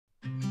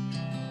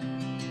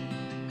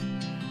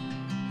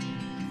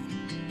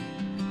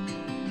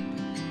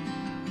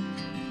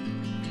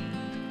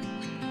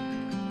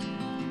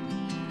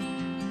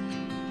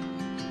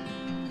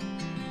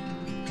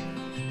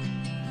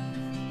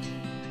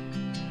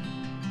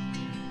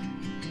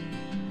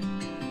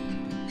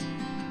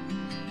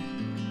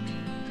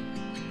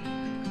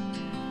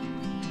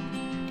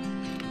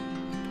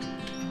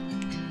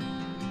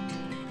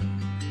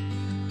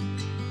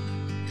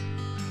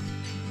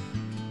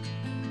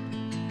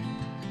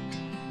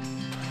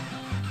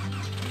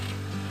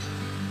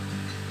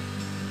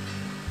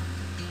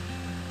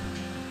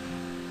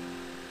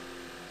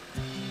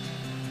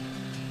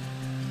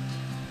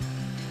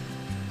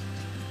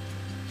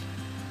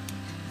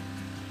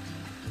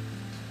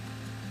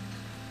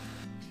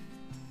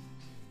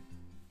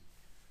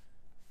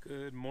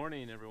Good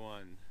morning,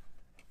 everyone.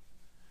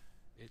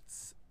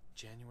 It's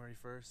January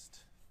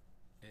 1st.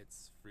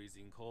 It's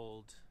freezing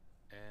cold,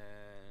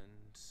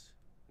 and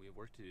we have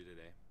work to do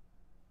today.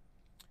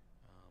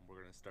 We're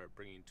going to start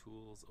bringing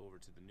tools over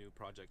to the new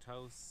project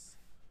house.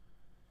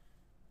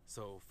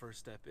 So first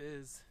step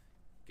is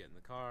get in the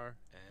car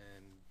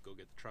and go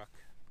get the truck,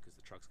 because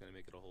the truck's going to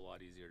make it a whole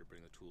lot easier to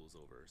bring the tools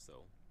over.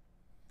 So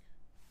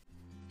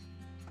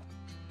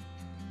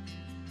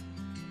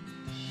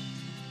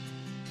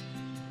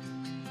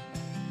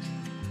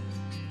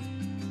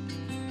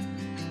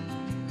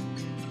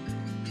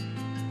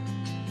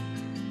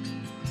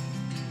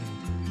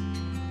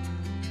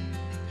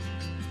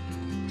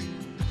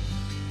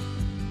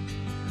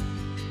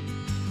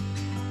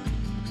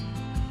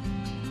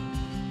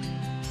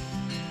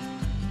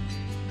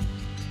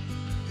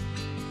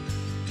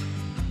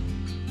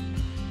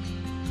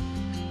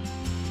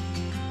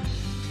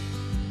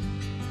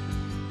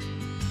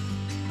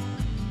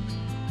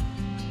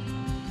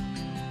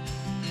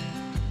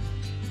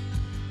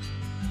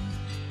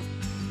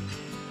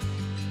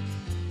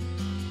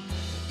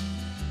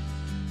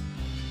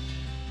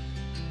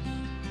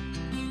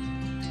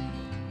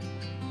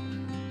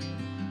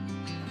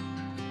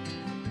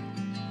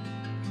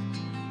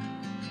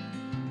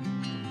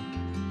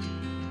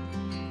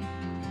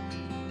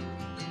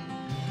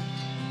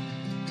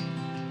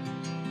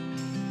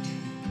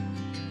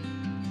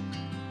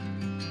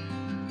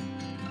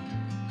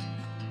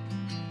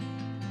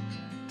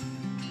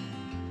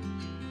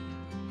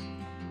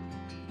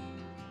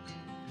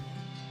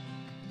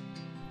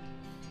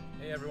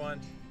hey everyone,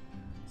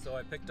 so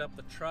I picked up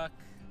the truck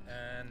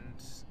and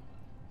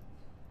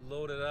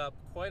loaded up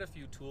quite a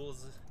few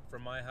tools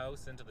from my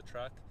house into the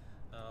truck.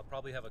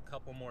 Probably have a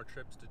couple more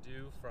trips to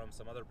do from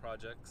some other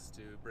projects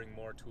to bring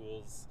more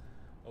tools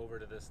over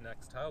to this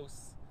next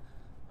house.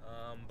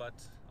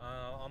 But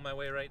on my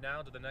way right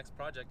now to the next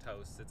project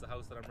house. It's a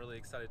house that I'm really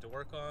excited to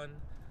work on.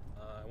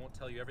 I won't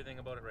tell you everything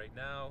about it right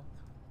now.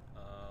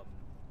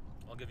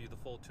 I'll give you the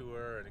full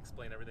tour and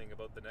explain everything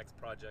about the next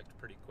project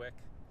pretty quick.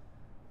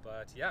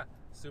 But yeah,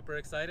 super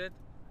excited.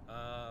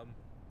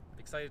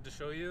 Excited to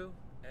show you,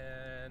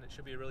 and it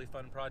should be a really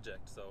fun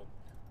project. So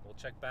we'll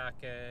check back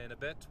in a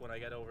bit when I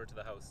get over to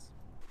the house.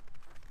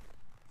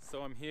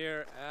 So I'm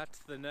here at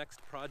the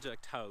next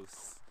project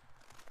house.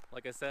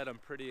 Like I said, I'm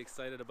pretty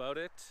excited about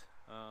it.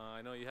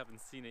 I know you haven't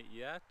seen it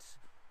yet,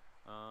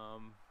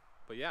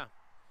 but yeah,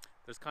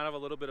 there's kind of a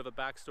little bit of a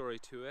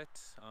backstory to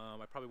it.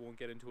 I probably won't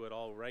get into it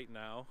all right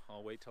now.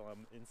 I'll wait till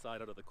I'm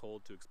inside out of the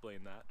cold to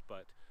explain that.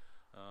 But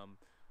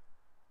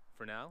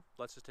for now,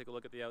 let's just take a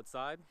look at the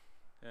outside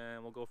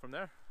and we'll go from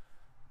there.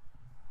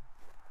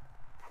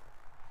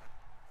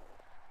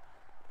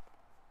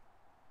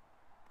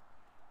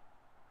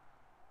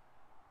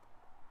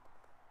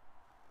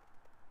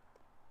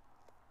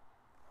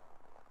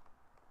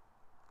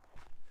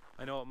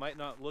 I know it might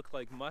not look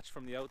like much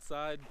from the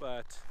outside,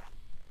 but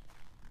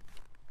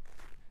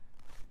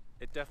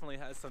it definitely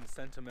has some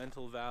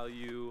sentimental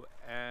value,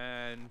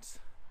 and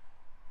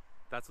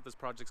that's what this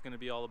project's going to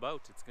be all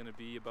about. It's going to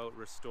be about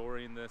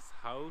restoring this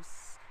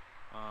house.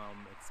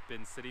 It's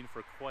been sitting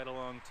for quite a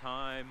long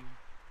time.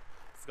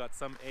 It's got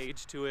some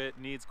age to it,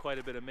 needs quite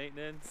a bit of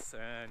maintenance,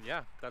 and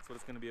yeah, that's what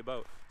it's going to be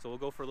about. So we'll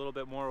go for a little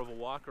bit more of a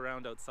walk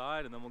around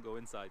outside, and then we'll go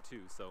inside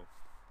too. So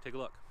take a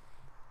look.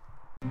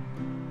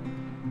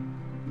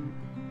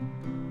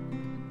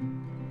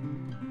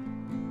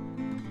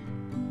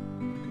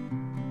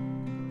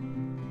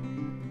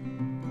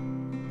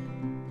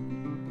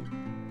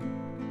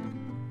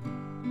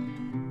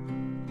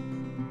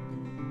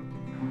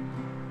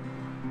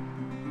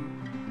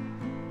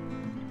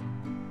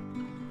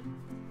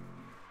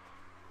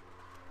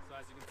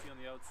 As you can see on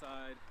the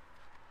outside,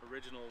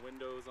 original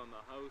windows on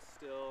the house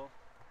still.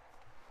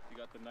 You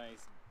got the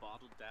nice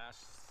bottle dash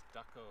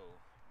stucco,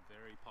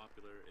 very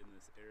popular in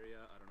this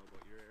area. I don't know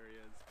about your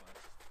areas, but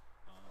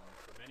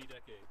for many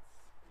decades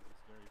it was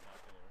very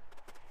popular.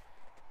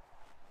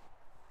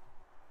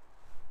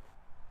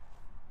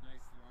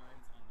 Nice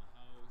lines on the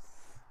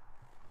house.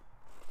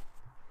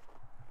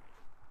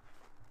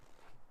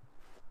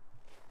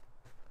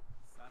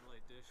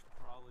 Satellite dish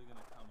probably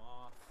gonna come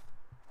off.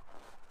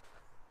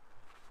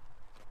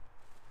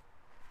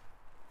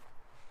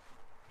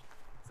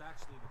 It's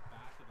actually the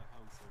back of the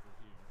house over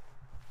here.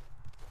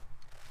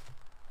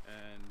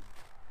 And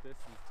this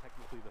is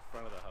technically the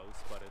front of the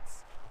house, but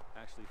it's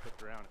actually flipped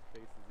around. It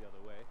faces the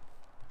other way.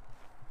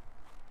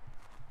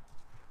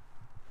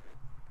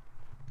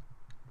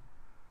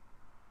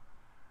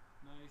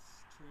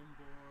 Nice trim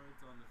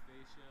boards on the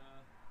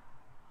fascia.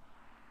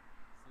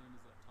 Same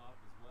as up top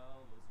as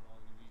well. Those are all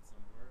going to need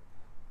some work.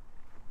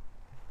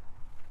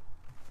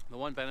 The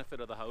one benefit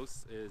of the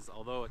house is,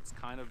 although it's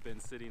kind of been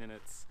sitting in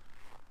its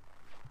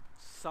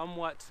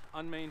somewhat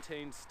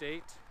unmaintained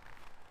state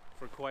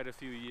for quite a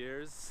few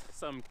years,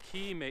 some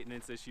key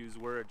maintenance issues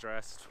were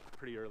addressed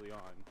pretty early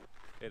on.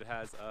 It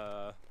has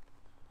a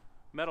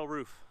metal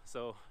roof,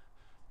 so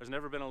there's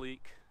never been a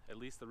leak. At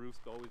least the roof's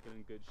always been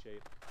in good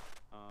shape.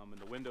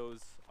 And the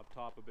windows up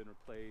top have been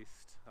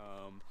replaced.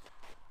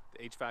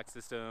 the HVAC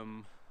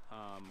system,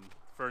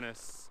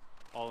 furnace,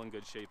 all in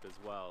good shape as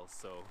well.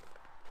 So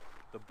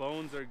the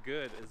bones are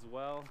good as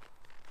well.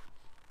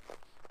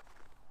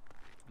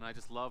 And I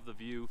just love the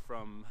view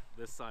from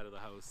this side of the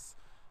house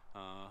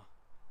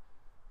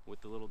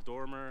with the little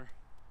dormer,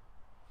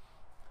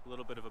 a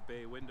little bit of a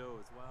bay window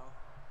as well.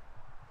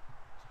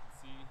 As you can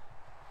see,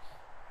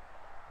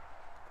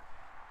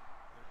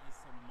 there is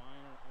some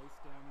minor ice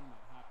damming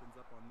that happens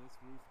up on this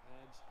roof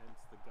edge,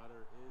 hence the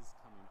gutter is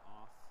coming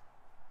off.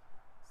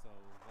 So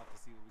we'll have to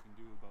see what we can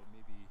do about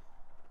maybe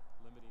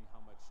limiting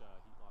how much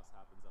heat loss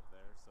happens up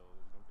there so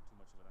you don't get too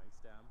much of an ice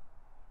dam.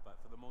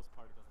 But for the most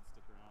part, it doesn't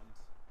stick around.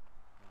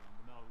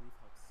 The metal roof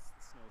helps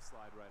the snow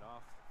slide right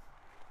off.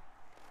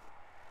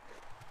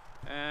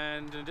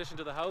 And in addition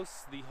to the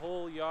house, the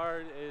whole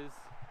yard is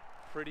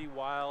pretty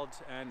wild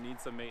and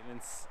needs some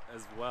maintenance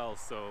as well.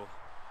 So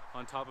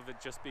on top of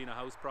it just being a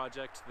house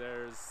project,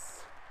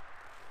 there's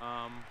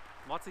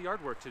lots of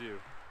yard work to do.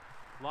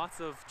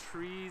 Lots of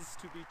trees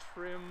to be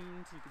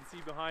trimmed. You can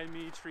see behind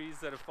me trees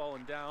that have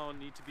fallen down,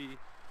 need to be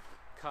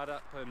cut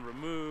up and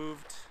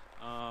removed.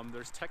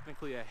 There's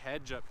technically a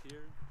hedge up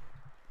here.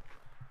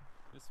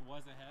 This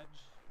was a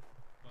hedge,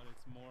 but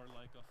it's more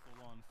like a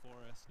full-on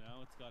forest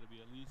now. It's got to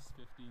be at least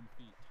 15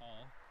 feet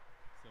tall,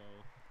 so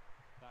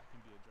that can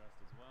be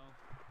addressed as well.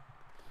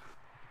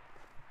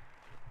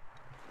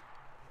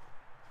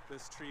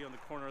 This tree on the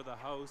corner of the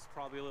house,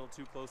 probably a little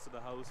too close to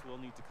the house, will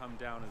need to come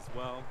down as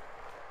well.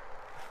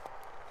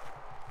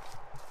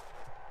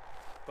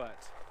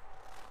 But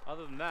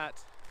other than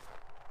that,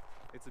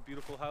 it's a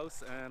beautiful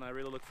house and I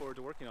really look forward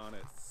to working on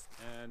it,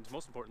 and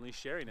most importantly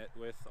sharing it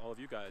with all of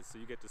you guys so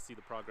you get to see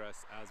the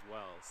progress as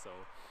well. So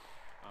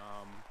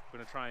I'm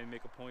going to try and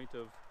make a point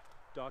of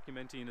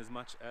documenting as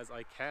much as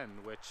I can,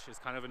 which is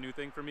kind of a new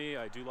thing for me.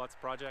 I do lots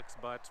of projects,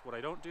 but what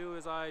I don't do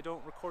is I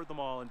don't record them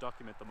all and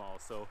document them all.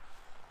 So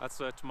that's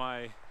what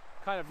my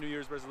kind of New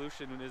Year's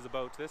resolution is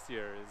about this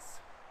year.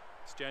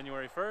 It's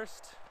January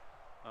 1st.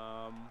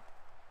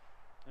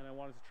 And I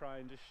wanted to try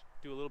and just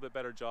do a little bit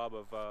better job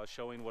of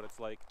showing what it's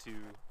like to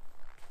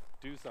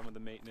do some of the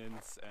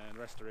maintenance and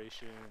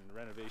restoration and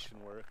renovation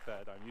work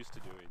that I'm used to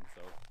doing.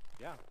 So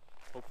yeah,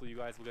 hopefully you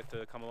guys will get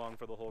to come along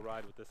for the whole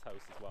ride with this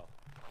house as well.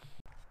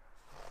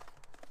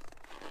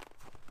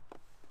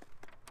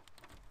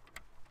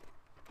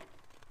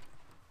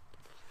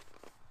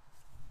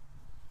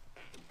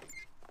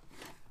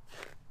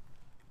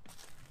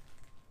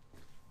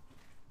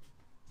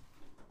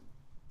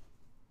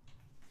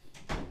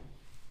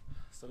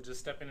 So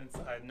just stepping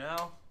inside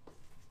now.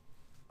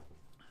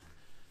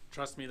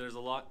 Trust me, there's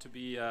a lot to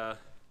be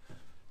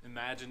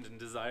imagined and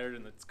desired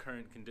in its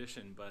current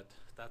condition, but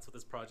that's what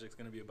this project's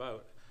going to be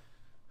about.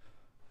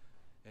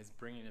 Is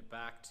bringing it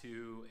back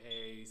to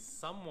a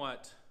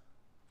somewhat,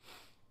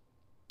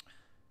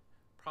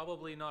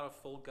 probably not a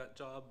full gut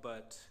job,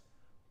 but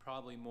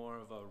probably more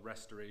of a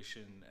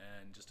restoration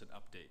and just an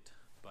update.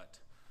 But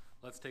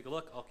let's take a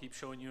look. I'll keep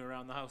showing you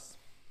around the house.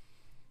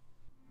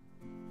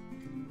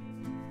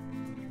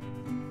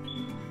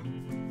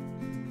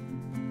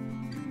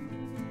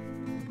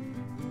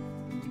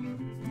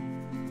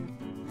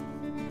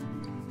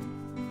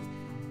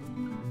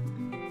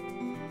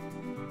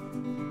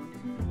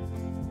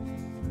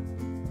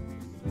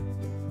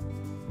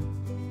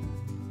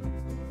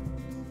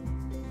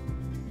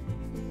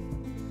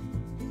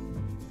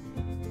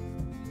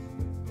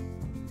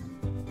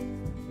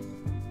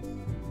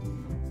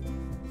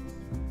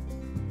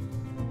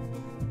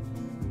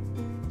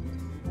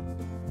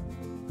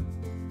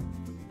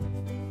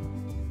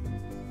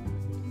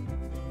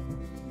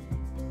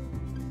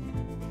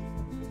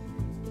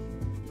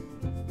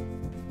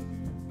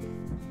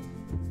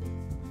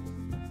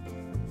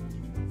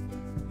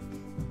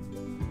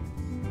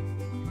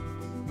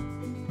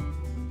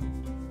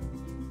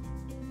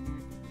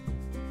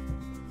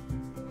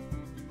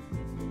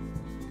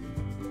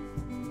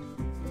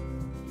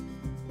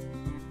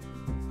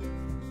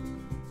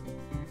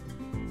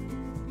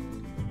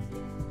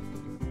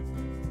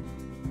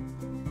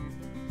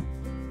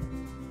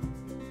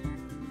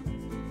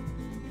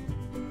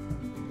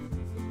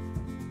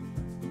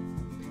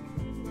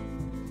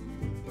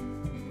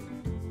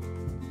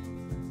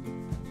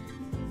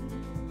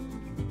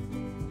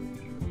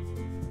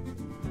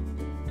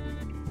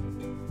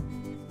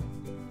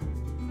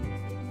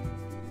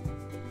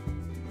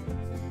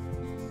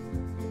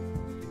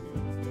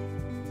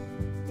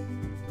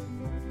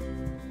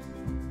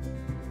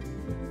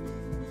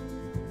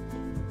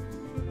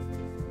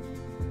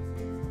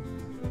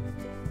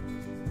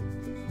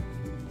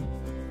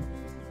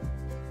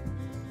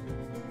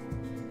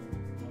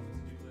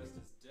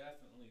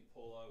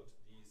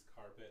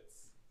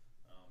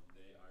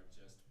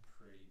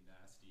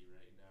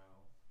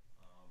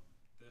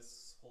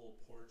 This whole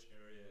porch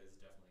area is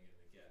definitely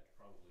going to get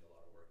probably a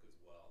lot of work as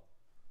well.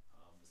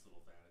 This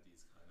little vanity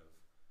is kind of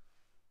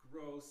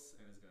gross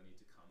and is going to need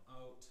to come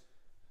out.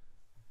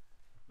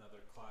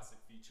 Another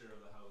classic feature of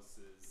the house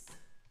is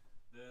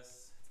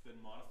this. It's been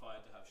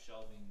modified to have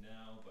shelving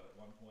now, but at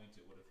one point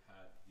it would have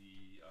had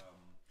the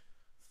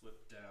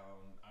flip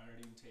down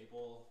ironing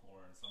table,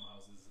 or in some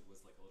houses it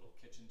was like a little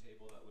kitchen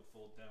table that would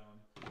fold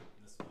down. And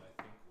this one I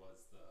think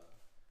was the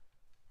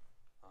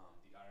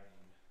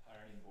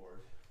ironing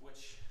board,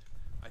 which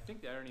I think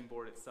the ironing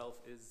board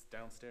itself is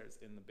downstairs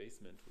in the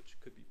basement, which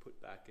could be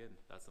put back in.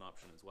 That's an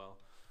option as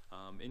well.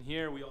 In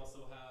here we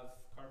also have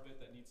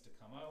carpet that needs to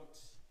come out,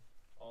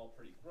 all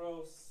pretty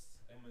gross.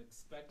 I'm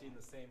expecting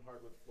the same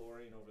hardwood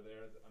flooring over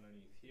there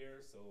underneath here,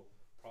 so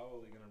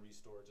probably going to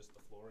restore just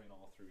the flooring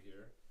all through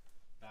here.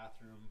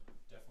 Bathroom,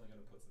 definitely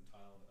going to put some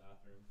tile in the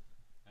bathroom.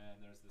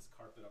 And there's this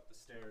carpet up the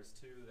stairs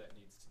too that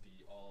needs to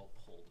be all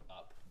pulled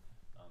up.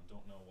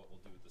 Don't know what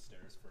we'll do with the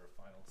stairs for a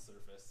final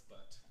surface,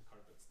 but the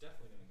carpet's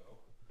definitely going to go.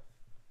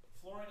 The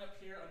flooring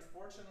up here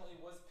unfortunately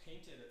was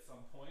painted at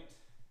some point.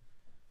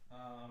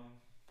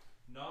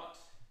 Not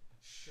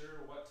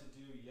sure what to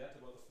do yet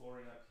about the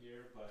flooring up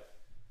here, but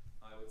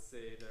I would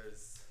say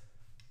there's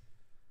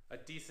a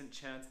decent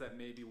chance that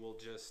maybe we'll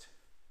just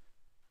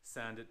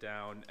sand it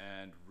down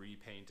and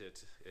repaint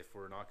it if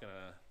we're not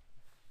gonna,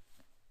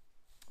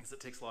 because it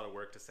takes a lot of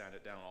work to sand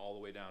it down all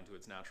the way down to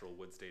its natural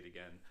wood state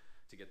again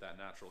to get that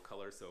natural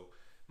color, so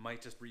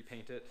might just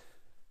repaint it.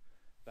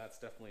 That's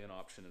definitely an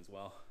option as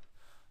well.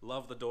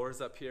 Love the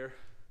doors up here.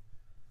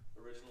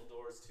 Original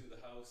doors to the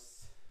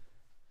house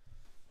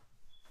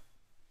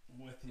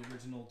with the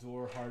original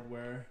door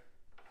hardware.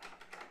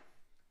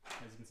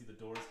 As you can see, the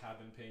doors have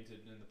been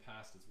painted in the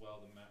past as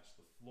well to match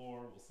the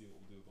floor. We'll see what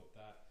we'll do about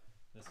that.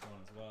 This one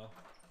as well,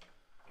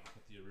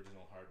 with the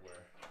original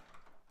hardware.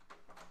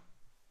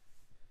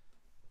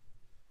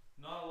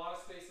 Not a lot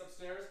of space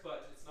upstairs,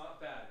 but it's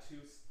not bad. Two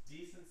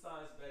decent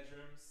sized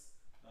bedrooms,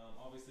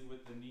 obviously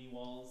with the knee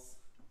walls.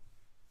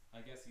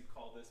 I guess you'd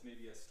call this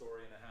maybe a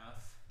story and a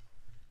half,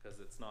 because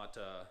it's not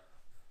the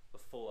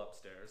full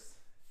upstairs.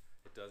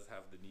 It does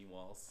have the knee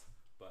walls,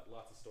 but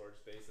lots of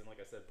storage space, and like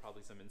I said,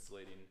 probably some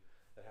insulating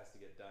that has to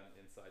get done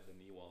inside the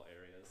knee wall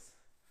areas.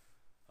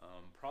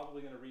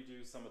 Probably going to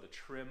redo some of the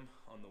trim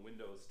on the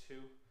windows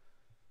too.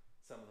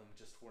 Some of them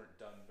just weren't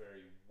done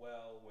very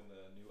well when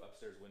the new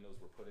upstairs windows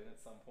were put in at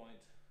some point.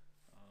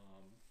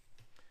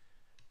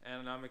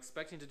 And I'm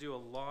expecting to do a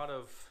lot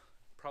of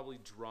probably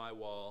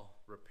drywall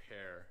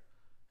repair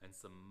and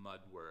some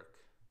mud work.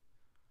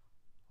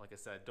 Like I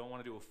said, don't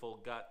want to do a full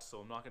gut, so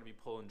I'm not going to be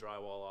pulling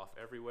drywall off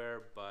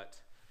everywhere, but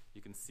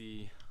you can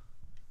see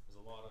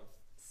there's a lot of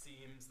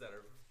seams that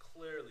are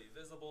clearly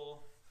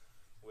visible,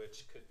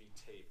 which could be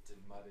taped and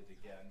mudded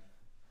again.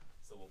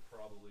 So we'll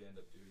probably end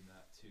up doing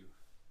that too.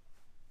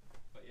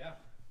 But yeah,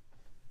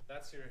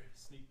 that's your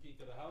sneak peek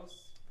of the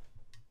house.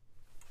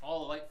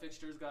 All the light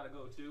fixtures gotta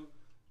go too.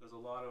 There's a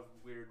lot of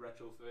weird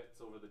retrofits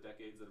over the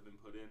decades that have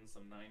been put in.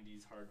 Some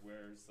 90s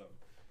hardware, some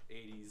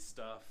 80s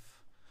stuff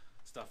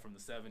from the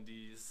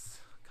 70s.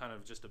 Kind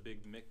of just a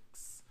big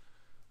mix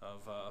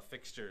of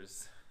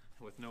fixtures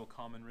with no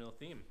common real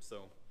theme.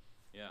 So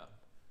yeah.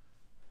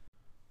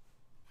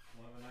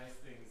 One of the nice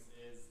things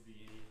is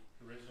the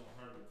original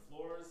hardwood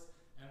floors,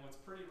 and what's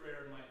pretty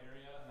rare in my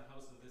area in a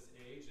house of this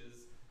age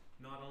is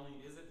not only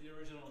is it the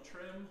original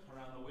trim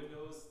around the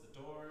windows, the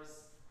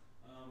doors,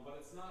 but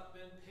it's not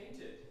been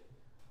painted.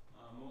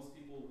 Most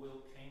people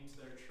will paint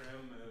their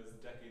trim as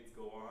decades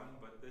go on,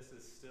 but this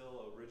is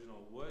still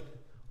original wood.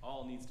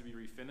 All needs to be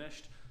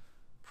refinished.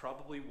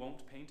 Probably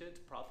won't paint it,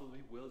 probably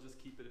will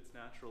just keep it its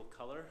natural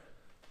color.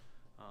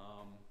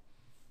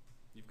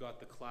 You've got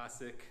the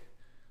classic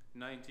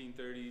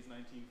 1930s,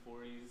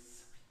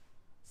 1940s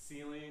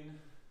ceiling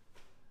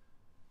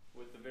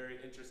with the very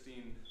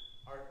interesting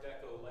Art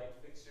Deco light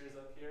fixtures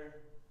up here.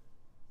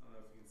 I don't know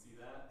if you can see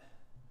that.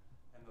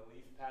 And the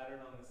leaf pattern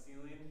on the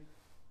ceiling.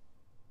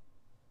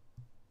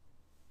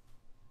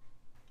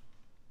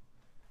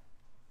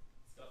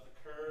 It's got the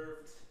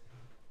curved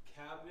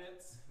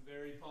cabinets,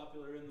 very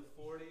popular in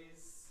the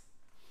 40s.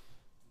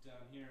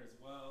 Down here as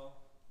well,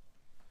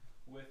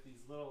 with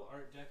these little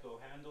Art Deco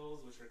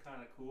handles, which are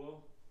kind of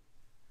cool.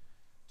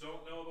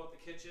 Don't know about the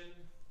kitchen.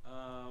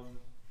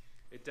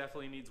 It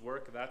definitely needs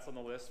work. That's on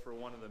the list for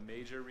one of the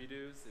major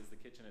redos, is the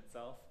kitchen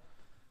itself.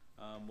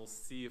 We'll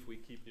see if we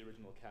keep the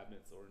original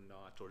cabinets or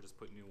not, or just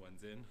put new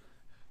ones in.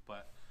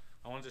 But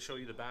I wanted to show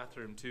you the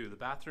bathroom too. The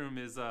bathroom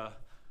is I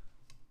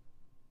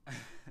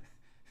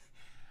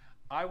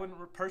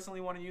wouldn't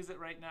personally want to use it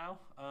right now.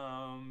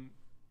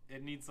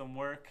 It needs some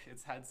work.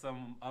 It's had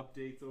some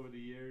updates over the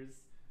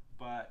years,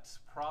 but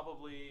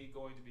probably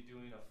going to be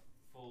doing a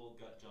full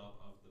gut job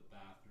of the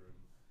bathroom.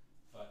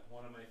 But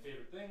one of my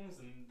favorite things,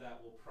 and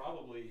that will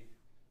probably,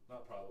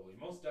 not probably,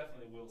 most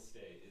definitely will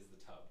stay, is the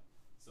tub.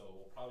 So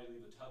we'll probably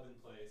leave the tub in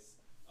place.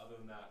 Other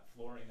than that,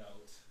 flooring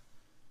out,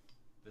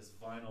 this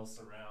vinyl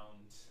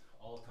surround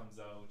all comes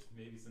out,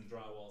 maybe some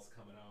drywall's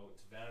coming out,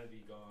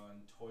 vanity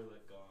gone,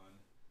 toilet gone.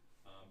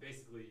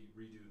 Basically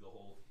redo the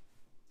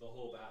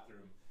whole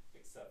bathroom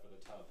except for the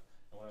tub.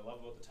 And what I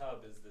love about the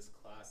tub is this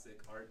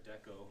classic Art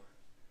Deco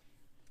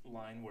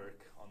line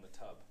work on the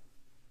tub.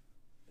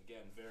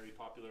 Again, very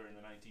popular in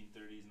the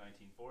 1930s,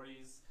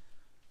 1940s,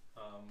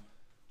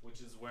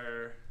 which is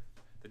where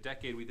the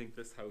decade we think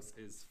this house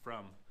is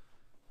from.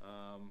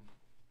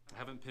 I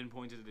haven't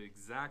pinpointed it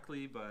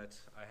exactly, but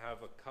I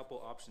have a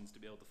couple options to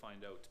be able to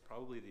find out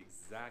probably the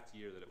exact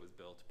year that it was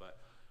built. But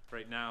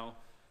right now,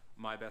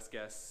 my best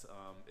guess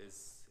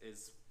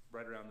is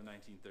right around the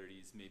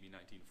 1930s, maybe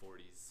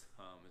 1940s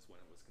is when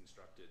it was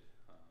constructed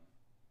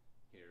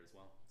here as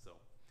well. So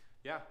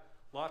yeah,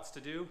 lots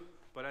to do,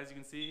 but as you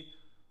can see,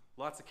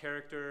 lots of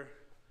character,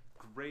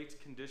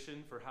 great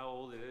condition for how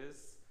old it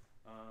is,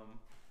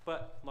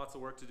 but lots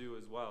of work to do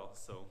as well.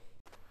 So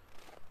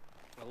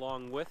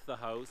along with the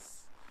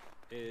house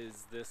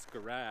is this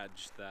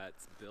garage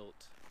that's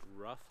built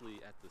roughly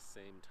at the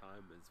same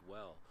time as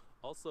well,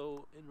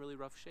 also in really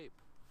rough shape,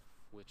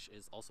 which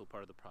is also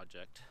part of the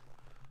project.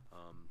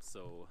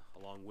 So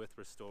along with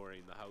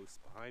restoring the house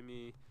behind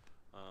me,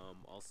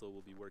 also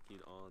we'll be working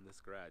on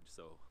this garage.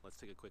 So let's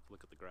take a quick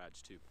look at the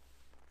garage too.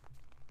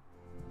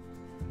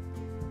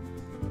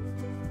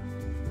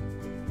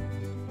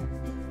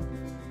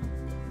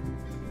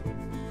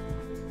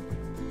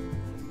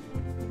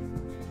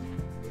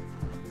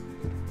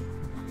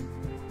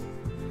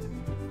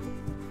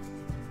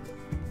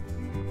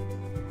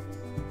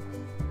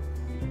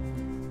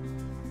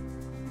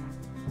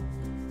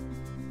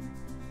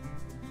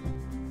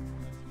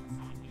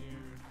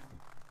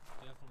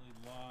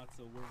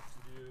 Of work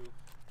to do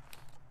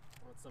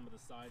on some of the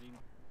siding.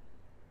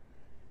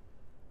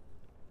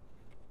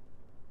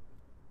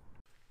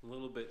 A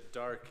little bit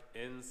dark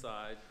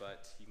inside,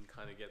 but you can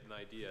kind of get an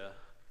idea.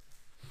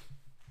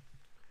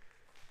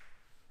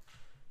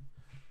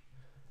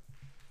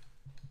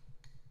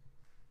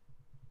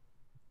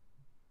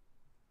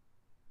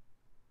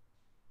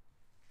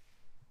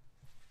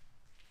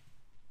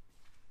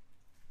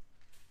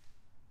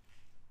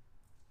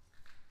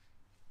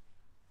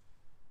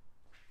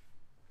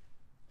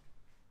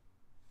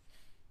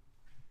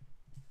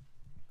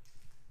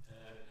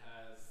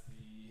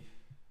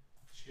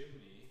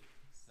 Chimney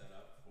set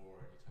up for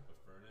any type of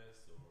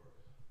furnace or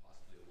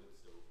possibly a wood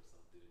stove or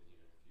something in here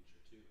in the future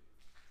too.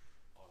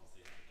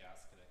 Obviously have a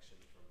gas connection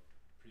from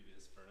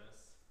previous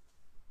furnace.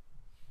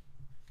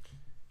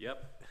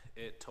 Yep,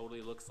 it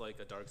totally looks like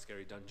a dark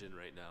scary dungeon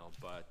right now,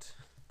 but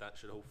that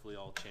should hopefully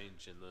all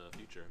change in the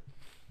future.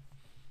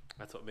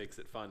 That's what makes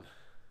it fun.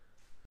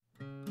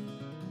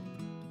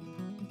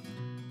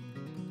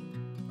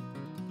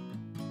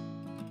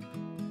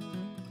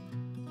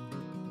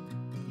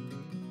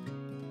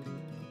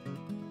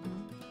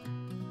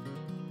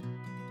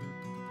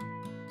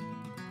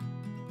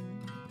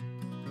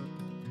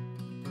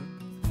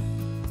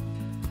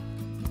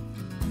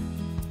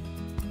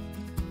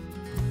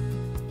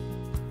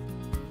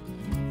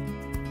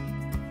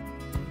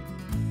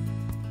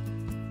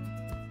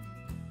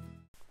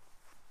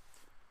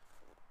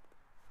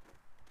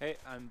 Hey,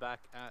 I'm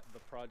back at the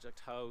project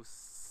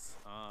house.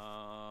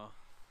 I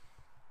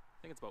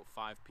think it's about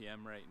 5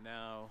 p.m. right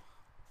now.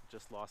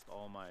 Just lost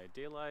all my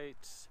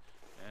daylight,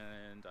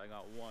 and I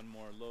got one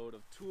more load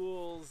of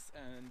tools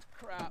and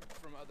crap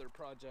from other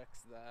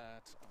projects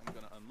that I'm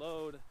gonna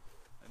unload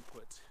and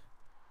put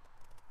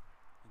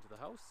into the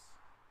house,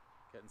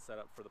 getting set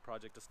up for the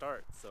project to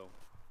start. So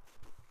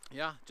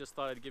yeah, just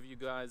thought I'd give you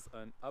guys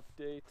an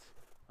update.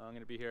 I'm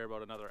gonna be here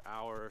about another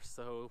hour or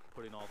so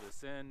putting all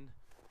this in,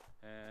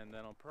 and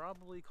then I'll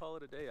probably call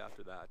it a day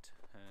after that.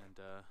 And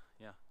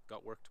yeah,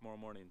 got work tomorrow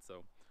morning,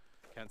 so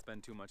can't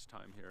spend too much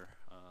time here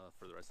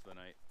for the rest of the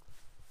night.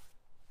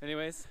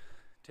 Anyways,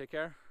 take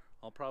care.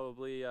 I'll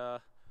probably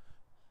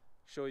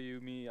show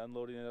you me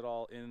unloading it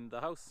all in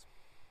the house.